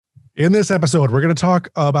In this episode, we're going to talk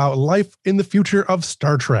about life in the future of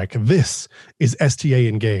Star Trek. This is STA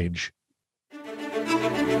Engage.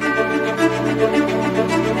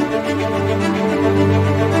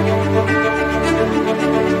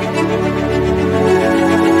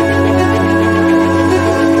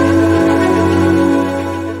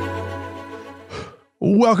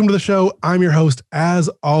 Welcome to the show. I'm your host, as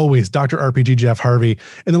always, Dr. RPG Jeff Harvey.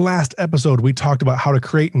 In the last episode, we talked about how to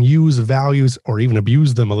create and use values, or even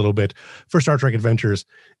abuse them a little bit, for Star Trek Adventures.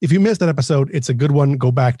 If you missed that episode, it's a good one.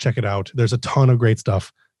 Go back, check it out. There's a ton of great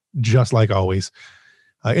stuff, just like always.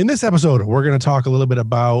 In this episode, we're going to talk a little bit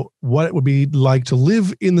about what it would be like to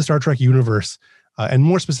live in the Star Trek universe, and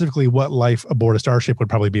more specifically, what life aboard a starship would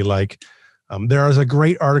probably be like. There is a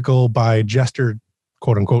great article by Jester,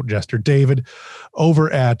 quote unquote, Jester David,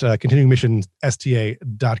 over at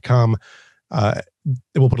continuingmissionsta.com.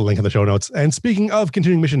 We'll put a link in the show notes. And speaking of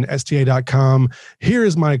continuingmissionsta.com, here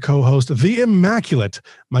is my co-host, the immaculate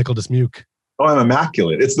Michael Dismuke. Oh, I'm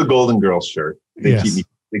immaculate. It's the Golden Girls shirt. They keep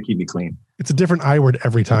me clean. It's a different I word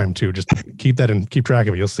every time too. Just keep that and keep track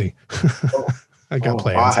of it. You'll see. I got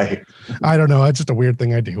plans. Why? I don't know. It's just a weird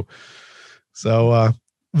thing I do. So,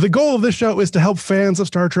 the goal of this show is to help fans of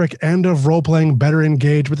Star Trek and of role-playing better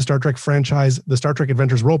engage with the Star Trek franchise, the Star Trek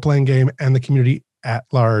Adventures role-playing game, and the community at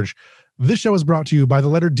large. This show is brought to you by the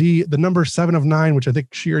letter D, the number 7 of 9, which I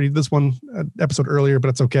think she already did this one episode earlier, but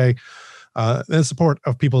it's okay. And the support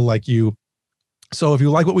of people like you. So if you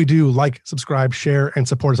like what we do, like, subscribe, share, and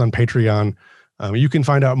support us on Patreon. You can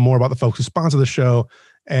find out more about the folks who sponsor the show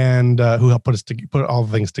and who help put all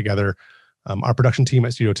the things together. Our production team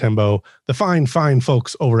at Studio Tembo, the fine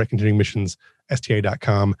folks over at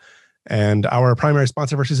continuingmissionsta.com, and our primary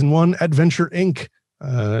sponsor for season 1, Adventure Inc.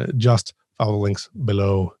 Just follow the links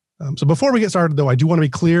below. So before we get started, though, I do want to be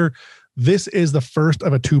clear. This is the first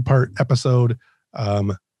of a 2-part episode.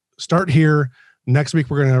 Start here. Next week,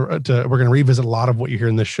 we're gonna revisit a lot of what you hear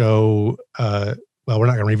in this show. Well, we're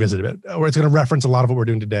not going to revisit it. It's going to reference a lot of what we're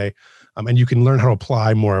doing today, and you can learn how to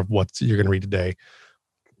apply more of what you're going to read today.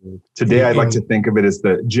 Today, I'd like to think of it as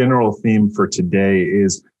the general theme for today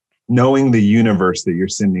is knowing the universe that you're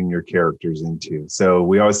sending your characters into. So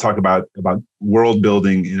we always talk about world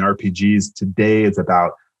building in RPGs. Today, it's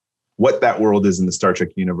about what that world is in the Star Trek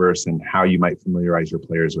universe and how you might familiarize your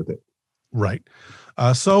players with it. Right.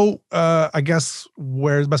 So I guess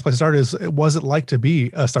where the best place to start is, was it like to be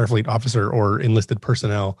a Starfleet officer or enlisted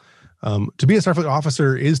personnel? To be a Starfleet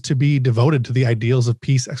officer is to be devoted to the ideals of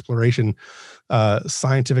peace, exploration,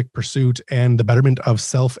 scientific pursuit, and the betterment of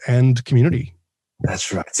self and community.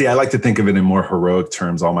 That's right. See, I like to think of it in more heroic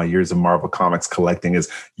terms. All my years of Marvel Comics collecting is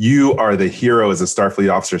you are the hero as a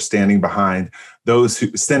Starfleet officer, standing between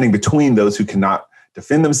those who cannot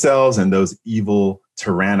defend themselves and those evil,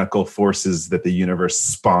 tyrannical forces that the universe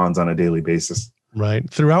spawns on a daily basis. Right.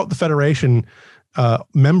 Throughout the Federation,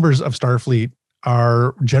 members of Starfleet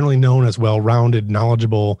are generally known as well-rounded,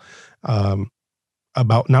 knowledgeable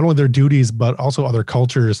about not only their duties, but also other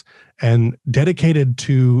cultures, and dedicated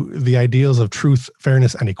to the ideals of truth,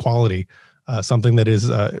 fairness, and equality, something that is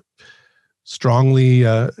strongly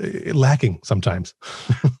lacking sometimes.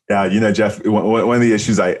 Yeah, Jeff, one of the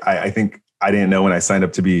issues I think I didn't know when I signed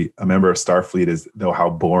up to be a member of Starfleet is how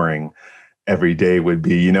boring every day would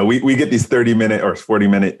be. We get these 30-minute or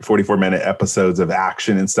 44-minute episodes of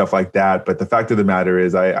action and stuff like that. But the fact of the matter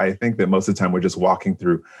is, I think that most of the time we're just walking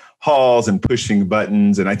through halls and pushing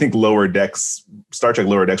buttons. And I think Star Trek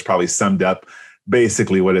Lower Decks probably summed up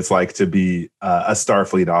basically what it's like to be a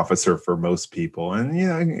Starfleet officer for most people. And,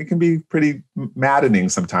 it can be pretty maddening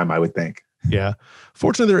sometime, I would think. Yeah.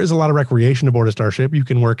 Fortunately, there is a lot of recreation aboard a starship. You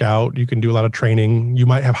can work out. You can do a lot of training. You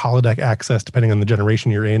might have holodeck access depending on the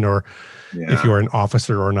generation you're in, or if you're an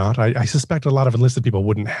officer or not. I suspect a lot of enlisted people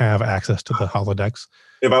wouldn't have access to the holodecks.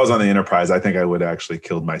 If I was on the Enterprise, I think I would have actually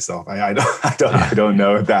killed myself. I don't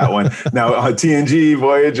know that one. Now, TNG,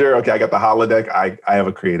 Voyager, okay, I got the holodeck. I have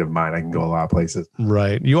a creative mind. I can go a lot of places.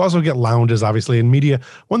 Right. You also get lounges, obviously, in media.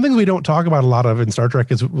 One thing we don't talk about a lot of in Star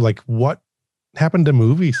Trek is like what happened to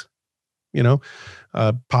movies.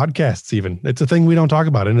 Podcasts even. It's a thing we don't talk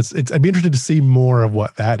about. And I'd be interested to see more of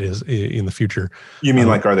what that is in the future. You mean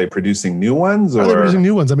are they producing new ones? Or? Are they producing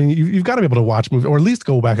new ones? I mean, you've got to be able to watch movies, or at least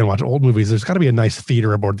go back and watch old movies. There's got to be a nice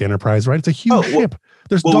theater aboard the Enterprise, right? It's a huge ship.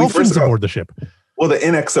 There's dolphins aboard the ship. Well, the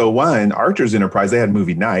NX-01, Archer's Enterprise, they had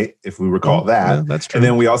movie night, if we recall that. Yeah, that's true. And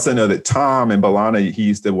then we also know that Tom and B'Elanna, he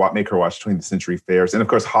used to make her watch 20th Century Fairs. And of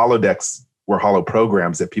course, holodecks were holo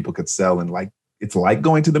programs that people could sell in it's like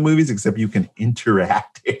going to the movies, except you can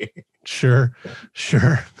interact. Sure.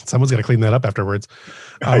 Someone's got to clean that up afterwards.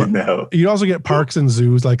 I know. You also get parks and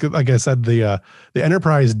zoos. Like I said, the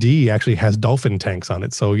Enterprise D actually has dolphin tanks on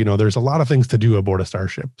it. So, there's a lot of things to do aboard a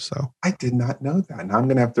starship. So I did not know that. Now I'm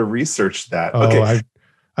going to have to research that. Oh, okay.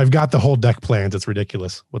 I've got the whole deck plans. It's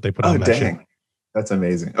ridiculous what they put on that ship. That's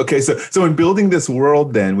amazing. Okay. So in building this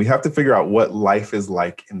world, then we have to figure out what life is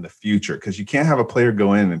like in the future, because you can't have a player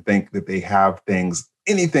go in and think that they have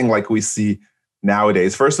anything like we see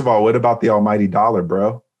nowadays. First of all, what about the almighty dollar,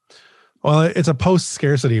 bro? Well, it's a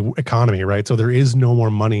post-scarcity economy, right? So there is no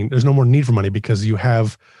more money. There's no more need for money because you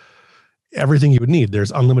have everything you would need.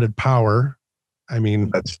 There's unlimited power. I mean,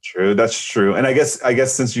 that's true. And I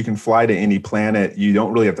guess since you can fly to any planet, you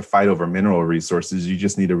don't really have to fight over mineral resources. You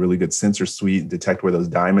just need a really good sensor suite and detect where those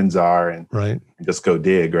diamonds are and just go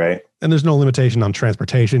dig, right? And there's no limitation on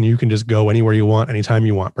transportation. You can just go anywhere you want, anytime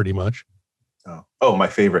you want, pretty much. Oh, my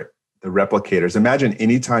favorite. The replicators. Imagine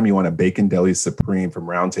anytime you want a Bacon Deli Supreme from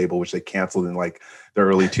Round Table, which they canceled in like the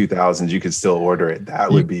early 2000s, you could still order it.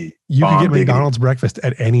 That would be you could get McDonald's breakfast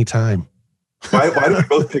at any time. Why do we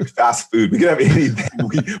both pick fast food? We can have anything.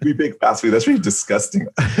 We pick fast food. That's really disgusting.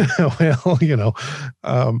 Well,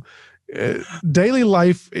 daily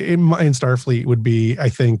life in Starfleet would be, I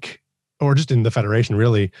think, or just in the Federation,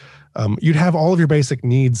 really, you'd have all of your basic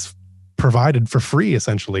needs provided for free,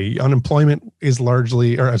 essentially. Employment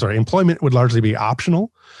would largely be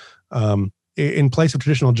optional. In place of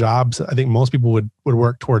traditional jobs, I think most people would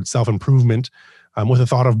work towards self-improvement with the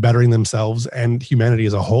thought of bettering themselves and humanity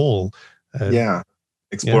as a whole.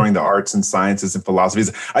 Exploring the arts and sciences and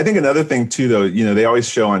philosophies. I think another thing too, though, they always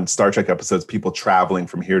show on Star Trek episodes people traveling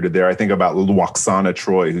from here to there. I think about Lwaxana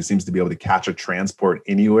Troi, who seems to be able to catch a transport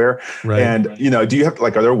anywhere. Right. And do you have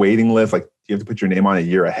are there waiting lists? Like, do you have to put your name on a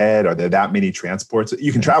year ahead? Are there that many transports?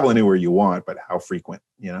 You can travel anywhere you want, but how frequent?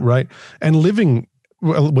 Right. And living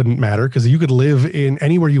wouldn't matter because you could live in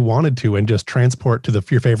anywhere you wanted to and just transport to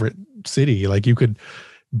your favorite city. Like you could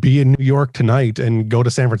be in New York tonight and go to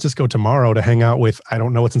San Francisco tomorrow to hang out with, I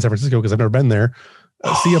don't know what's in San Francisco because I've never been there.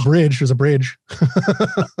 See a bridge. There's a bridge.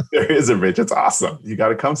 There is a bridge. It's awesome. You got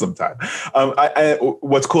to come sometime.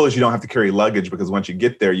 What's cool is you don't have to carry luggage because once you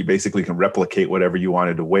get there, you basically can replicate whatever you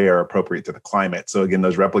wanted to wear appropriate to the climate. So again,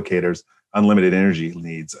 those replicators, unlimited energy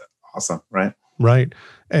needs. Awesome, right? Right.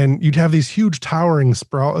 And you'd have these huge towering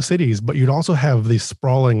cities, but you'd also have these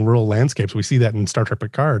sprawling rural landscapes. We see that in Star Trek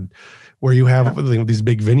Picard, where you have these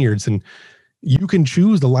big vineyards and you can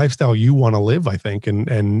choose the lifestyle you want to live, I think.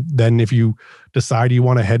 And then if you decide you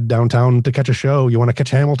want to head downtown to catch a show, you want to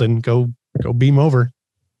catch Hamilton, go beam over.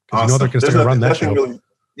 Awesome. They're going to run that show.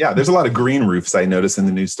 There's a lot of green roofs I notice in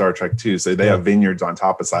the new Star Trek too. So they have vineyards on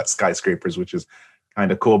top of skyscrapers, which is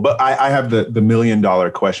kind of cool. But I have the $1 million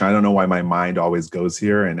question. I don't know why my mind always goes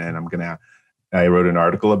here. And I wrote an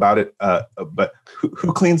article about it. But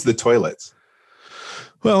who cleans the toilets?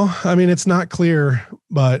 Well, I mean, it's not clear,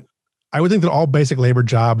 but I would think that all basic labor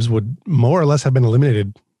jobs would more or less have been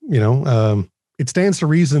eliminated. It stands to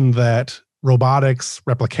reason that robotics,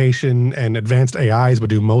 replication, and advanced AIs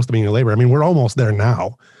would do most of the menial labor. I mean, we're almost there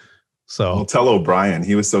now. So well, tell O'Brien,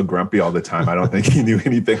 he was so grumpy all the time. I don't think he knew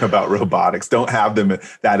anything about robotics. Don't have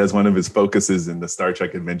that as one of his focuses in the Star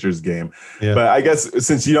Trek Adventures game. Yeah. But I guess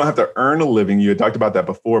since you don't have to earn a living, you had talked about that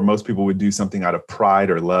before. Most people would do something out of pride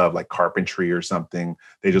or love, like carpentry or something.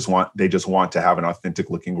 They just want to have an authentic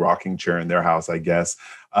looking rocking chair in their house, I guess.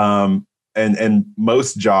 And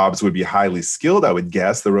most jobs would be highly skilled, I would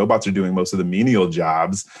guess. The robots are doing most of the menial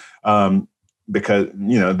jobs because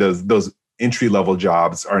those entry-level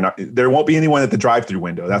jobs are not, there won't be anyone at the drive-through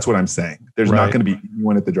window. That's what I'm saying. There's not going to be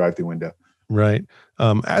anyone at the drive-through window. Right.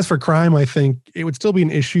 As for crime, I think it would still be an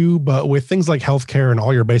issue, but with things like healthcare and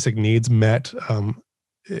all your basic needs met,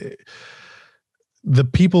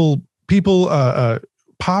 the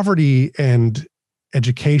poverty and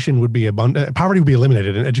education would be abundant. Poverty would be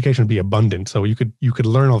eliminated and education would be abundant. So you could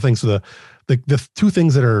learn all things. So the two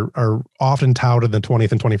things that are often touted in the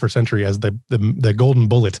 20th and 21st century as the golden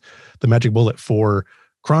bullet, the magic bullet for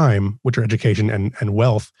crime, which are education and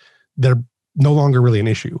wealth, they're no longer really an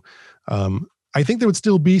issue. I think there would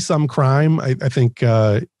still be some crime. I think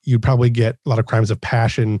you'd probably get a lot of crimes of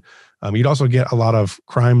passion. You'd also get a lot of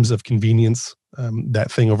crimes of convenience. That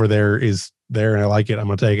thing over there is there and I like it. I'm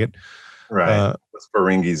going to take it. Right. Those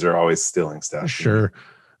Ferengis are always stealing stuff. Sure.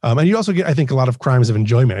 And you also get, I think, a lot of crimes of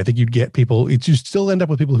enjoyment. I think you'd get people, you still end up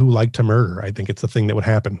with people who like to murder. I think it's the thing that would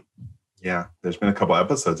happen. Yeah, there's been a couple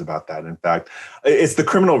episodes about that. In fact, it's the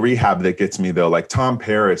criminal rehab that gets me though. Like Tom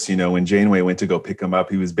Paris, when Janeway went to go pick him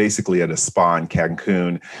up, he was basically at a spa in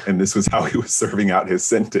Cancun, and this was how he was serving out his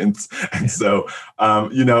sentence. And so,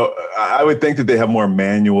 I would think that they have more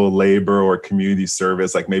manual labor or community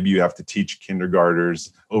service. Like maybe you have to teach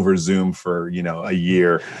kindergartners over Zoom for, a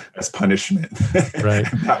year as punishment. Right.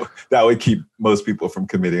 that would keep most people from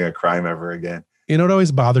committing a crime ever again. It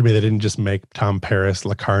always bothered me they didn't just make Tom Paris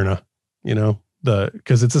Lacarna.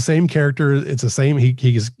 Because it's the same character. It's the same.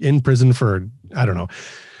 He's in prison for, I don't know.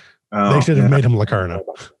 They should have made him Lacarna.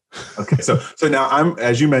 Okay. So now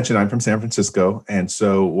as you mentioned, I'm from San Francisco. And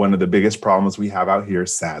so one of the biggest problems we have out here,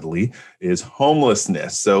 sadly, is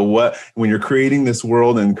homelessness. So when you're creating this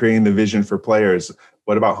world and creating the vision for players,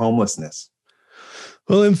 what about homelessness?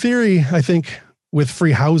 Well, in theory, I think with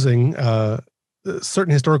free housing,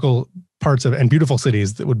 certain historical parts of and beautiful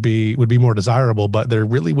cities that would be more desirable, but there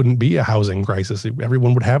really wouldn't be a housing crisis.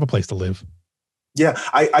 Everyone would have a place to live. Yeah,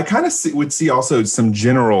 I kind of would see also some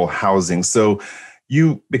general housing. So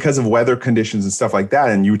because of weather conditions and stuff like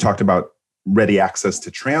that, and you talked about ready access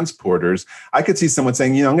to transporters, I could see someone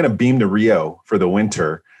saying, I'm going to beam to Rio for the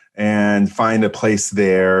winter and find a place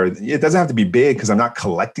there. It doesn't have to be big because I'm not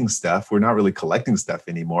collecting stuff. We're not really collecting stuff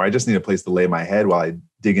anymore. I just need a place to lay my head while I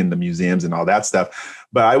dig in the museums and all that stuff.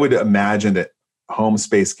 But I would imagine that home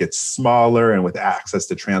space gets smaller, and with access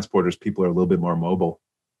to transporters, people are a little bit more mobile.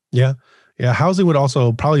 Yeah. Yeah. Housing would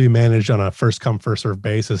also probably be managed on a first come, first served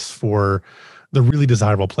basis for the really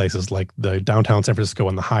desirable places like the downtown San Francisco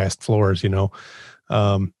and the highest floors,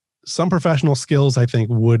 some professional skills I think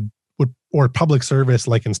would or public service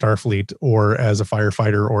like in Starfleet or as a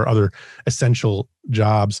firefighter or other essential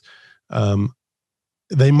jobs,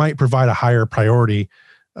 they might provide a higher priority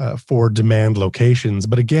for demand locations.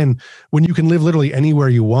 But again, when you can live literally anywhere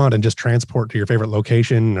you want and just transport to your favorite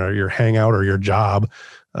location or your hangout or your job,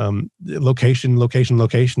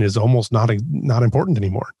 location is almost not important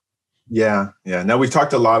anymore. Yeah. Now we've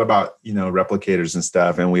talked a lot about, replicators and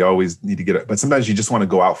stuff, and we always need to get it. But sometimes you just want to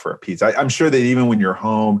go out for a pizza. I'm sure that even when you're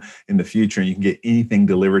home in the future and you can get anything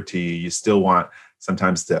delivered to you, you still want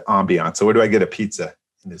sometimes the ambiance. So where do I get a pizza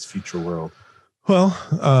in this future world? Well,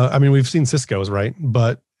 we've seen Cisco's, right?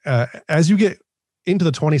 But as you get into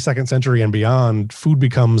the 22nd century and beyond, food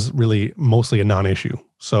becomes really mostly a non-issue.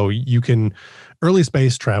 So you can early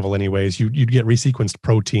space travel anyways. You'd get resequenced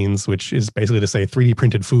proteins, which is basically to say 3D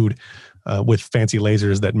printed food with fancy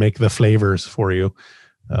lasers that make the flavors for you.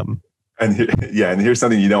 And here's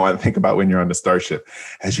something you don't want to think about when you're on the starship.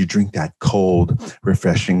 As you drink that cold,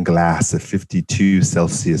 refreshing glass of 52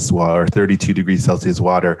 Celsius water, 32 degrees Celsius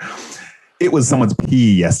water, it was someone's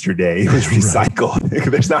pee yesterday. It was recycled. Right.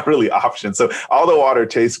 There's not really options. So all the water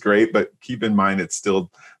tastes great, but keep in mind it's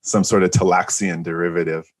still some sort of Talaxian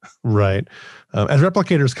derivative. Right. As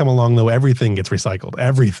replicators come along, though, everything gets recycled.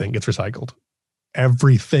 Everything gets recycled.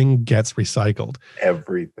 Everything gets recycled.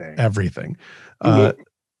 Everything.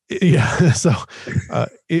 Yeah. So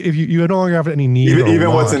if you no longer have any need,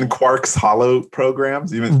 even what's in Quark's Hollow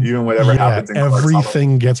programs, even whatever happens in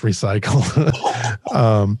everything gets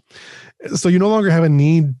recycled. So you no longer have a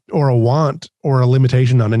need or a want or a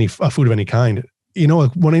limitation on any food of any kind.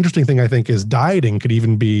 One interesting thing I think is dieting could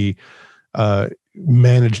even be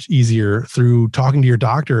managed easier through talking to your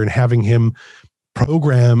doctor and having him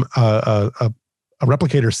program a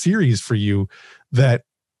replicator series for you that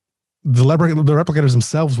the replicators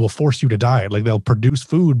themselves will force you to diet. Like they'll produce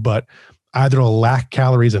food, but either it'll lack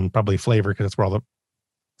calories and probably flavor because that's where all the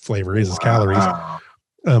flavor is calories.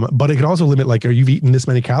 But it could also limit, like, you've eaten this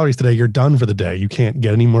many calories today, you're done for the day. You can't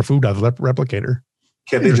get any more food out of the replicator.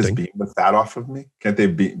 Can't they just beam the fat off of me? Can't they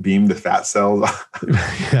beam the fat cells?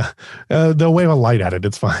 Yeah. They'll wave a light at it.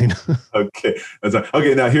 It's fine. Okay.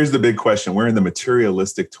 Okay. Now here's the big question. We're in the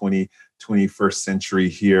materialistic 21st century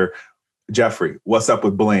here. Jeffrey, what's up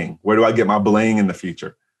with bling? Where do I get my bling in the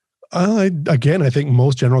future? Again, I think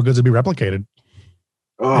most general goods would be replicated.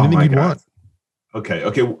 Oh, anything you'd want. Okay.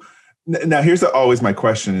 Now, here's always my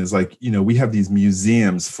question is like, we have these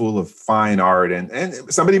museums full of fine art and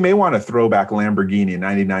somebody may want a throwback Lamborghini, a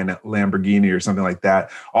 99 Lamborghini or something like that.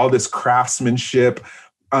 All this craftsmanship.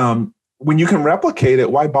 When you can replicate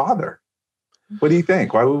it, why bother? What do you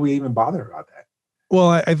think? Why would we even bother about that? Well,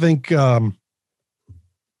 I think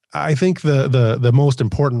the most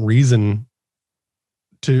important reason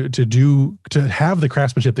to have the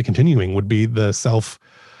craftsmanship the continuing would be the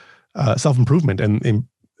self-improvement and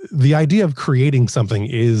the idea of creating something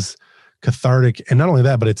is cathartic. And not only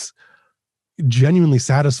that, but it's genuinely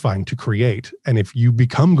satisfying to create. And if you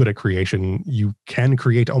become good at creation, you can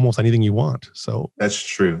create almost anything you want. So that's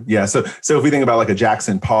true. Yeah. So if we think about like a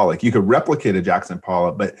Jackson Pollock, you could replicate a Jackson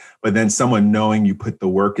Pollock, but then someone knowing you put the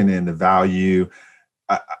work in and the value,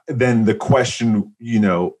 then the question,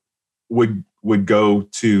 would go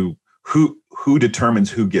to who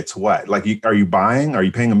determines who gets what? Like, are you paying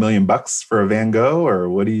 $1 million for a Van Gogh, or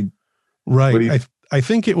what do you? Right. I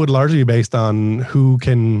think it would largely be based on who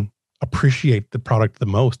can appreciate the product the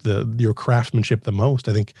most, your craftsmanship the most.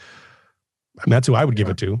 I think, and that's who I would give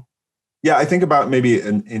it to. Yeah, I think about maybe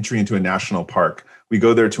an entry into a national park. We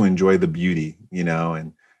go there to enjoy the beauty,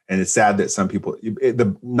 and it's sad that some people,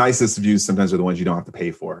 the nicest views sometimes are the ones you don't have to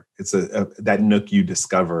pay for. It's that nook you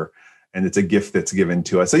discover, and it's a gift that's given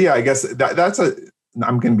to us. So yeah, I guess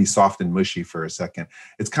I'm going to be soft and mushy for a second.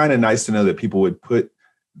 It's kind of nice to know that people would put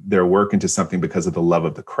their work into something because of the love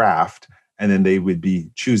of the craft, and then they would be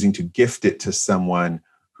choosing to gift it to someone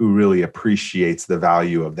who really appreciates the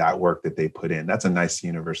value of that work that they put in. That's a nice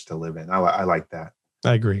universe to live in. I like that.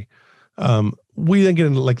 I agree. We then get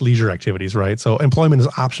into like leisure activities, right? So employment is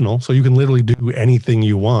optional, so you can literally do anything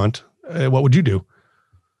you want. What would you do?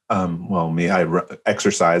 Well, I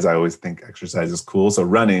exercise. I always think exercise is cool. So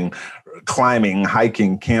running, climbing,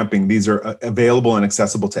 hiking, camping, these are available and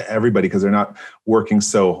accessible to everybody because they're not working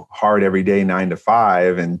so hard every day, 9 to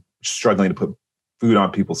 5, and struggling to put food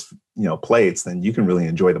on people's plates. Then you can really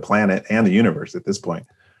enjoy the planet and the universe at this point.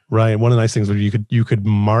 Right. One of the nice things was you could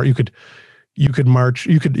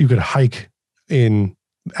hike in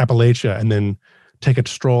Appalachia and then take a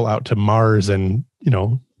stroll out to Mars and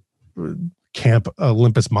Camp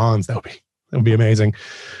Olympus Mons. That would be amazing.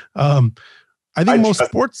 I think most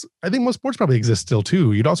sports probably exist still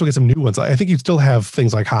too. You'd also get some new ones. I think you'd still have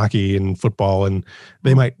things like hockey and football, and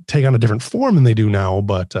they might take on a different form than they do now.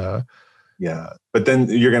 But yeah. But then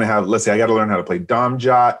you're going to have, let's say I got to learn how to play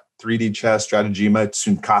Domjot, 3D chess, Stratagema,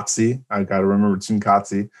 Tsunkatsi. I got to remember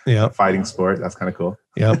Tsunkatsi. Yeah. Fighting sport. That's kind of cool.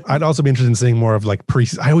 Yeah. I'd also be interested in seeing more of like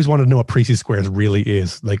I always wanted to know what Précis Squares really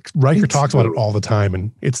is. Like Riker talks about it all the time,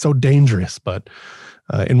 and it's so dangerous. But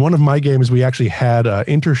in one of my games, we actually had an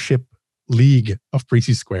intership league of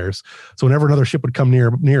Précis Squares. So whenever another ship would come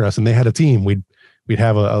near us and they had a team, we'd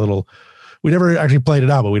have a little. We never actually played it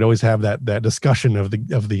out, but we'd always have that discussion of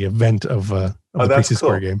the event of the Précis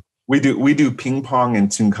Square game. We do ping pong and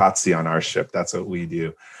Tsunkatsi on our ship. That's what we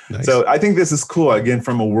do. Nice. So I think this is cool. Again,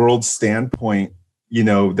 from a world standpoint,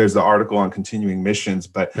 there's the article on continuing missions,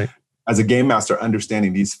 but right. As a game master,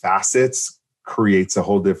 understanding these facets creates a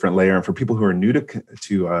whole different layer. And for people who are new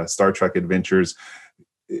to Star Trek adventures,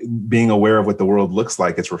 being aware of what the world looks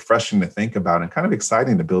like, it's refreshing to think about and kind of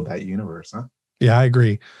exciting to build that universe, huh? Yeah, I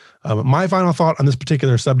agree. My final thought on this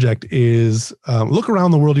particular subject is look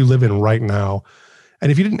around the world you live in right now.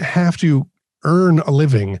 And if you didn't have to earn a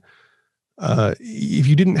living, if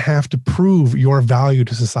you didn't have to prove your value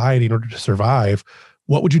to society in order to survive,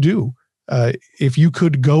 what would you do? If you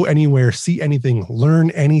could go anywhere, see anything, learn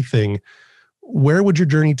anything, where would your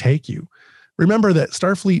journey take you? Remember that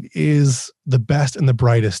Starfleet is the best and the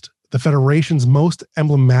brightest, the Federation's most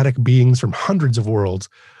emblematic beings from hundreds of worlds.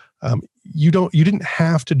 You didn't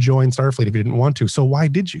have to join Starfleet if you didn't want to. So why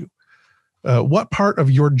did you? What part of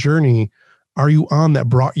your journey are you on that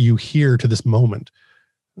brought you here to this moment?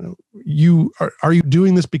 Are you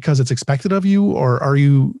doing this because it's expected of you, or are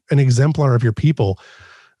you an exemplar of your people,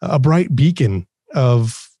 a bright beacon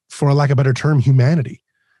of, for lack of a better term, humanity?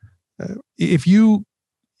 If you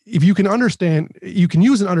can understand, you can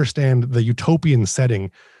use and understand the utopian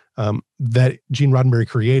setting that Gene Roddenberry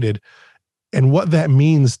created, and what that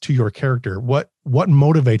means to your character, what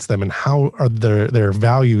motivates them, and how are their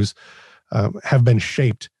values have been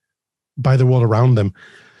shaped by the world around them,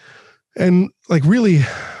 and like really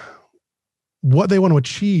what they want to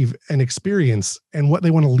achieve and experience, and what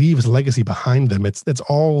they want to leave as a legacy behind them. That's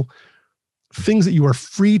all things that you are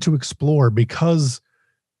free to explore because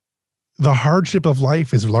the hardship of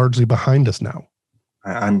life is largely behind us now.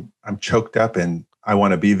 I'm choked up, and I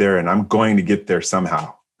want to be there, and I'm going to get there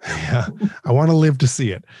somehow. Yeah, I want to live to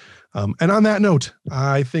see it. And on that note,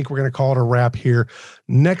 I think we're going to call it a wrap here.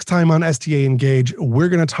 Next time on STA Engage, we're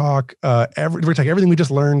going to talk we're going to take everything we just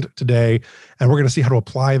learned today, and we're going to see how to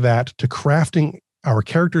apply that to crafting our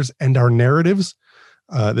characters and our narratives.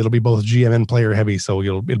 That'll be both GM and player heavy, so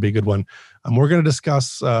it'll be a good one. We're going to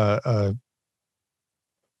discuss all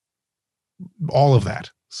of that.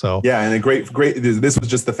 So yeah, and a great. This was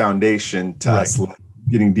just the foundation to us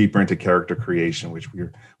getting deeper into character creation, which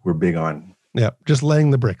we're big on. Yeah, just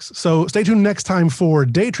laying the bricks. So stay tuned next time for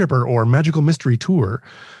Day Tripper or Magical Mystery Tour.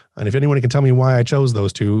 And if anyone can tell me why I chose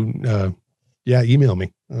those two, Yeah, email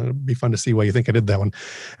me. It'd be fun to see why you think I did that one.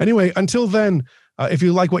 Anyway, until then, if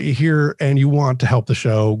you like what you hear and you want to help the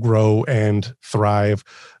show grow and thrive,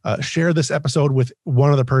 share this episode with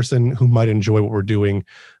one other person who might enjoy what we're doing.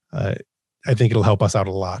 I think it'll help us out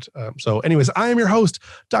a lot. So anyways, I am your host,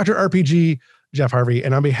 Dr. RPG, Jeff Harvey,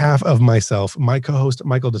 and on behalf of myself, my co-host,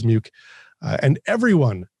 Michael Dismuke, and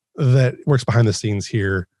everyone that works behind the scenes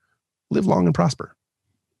here, live long and prosper.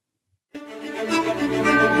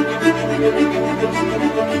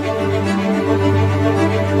 Thank you.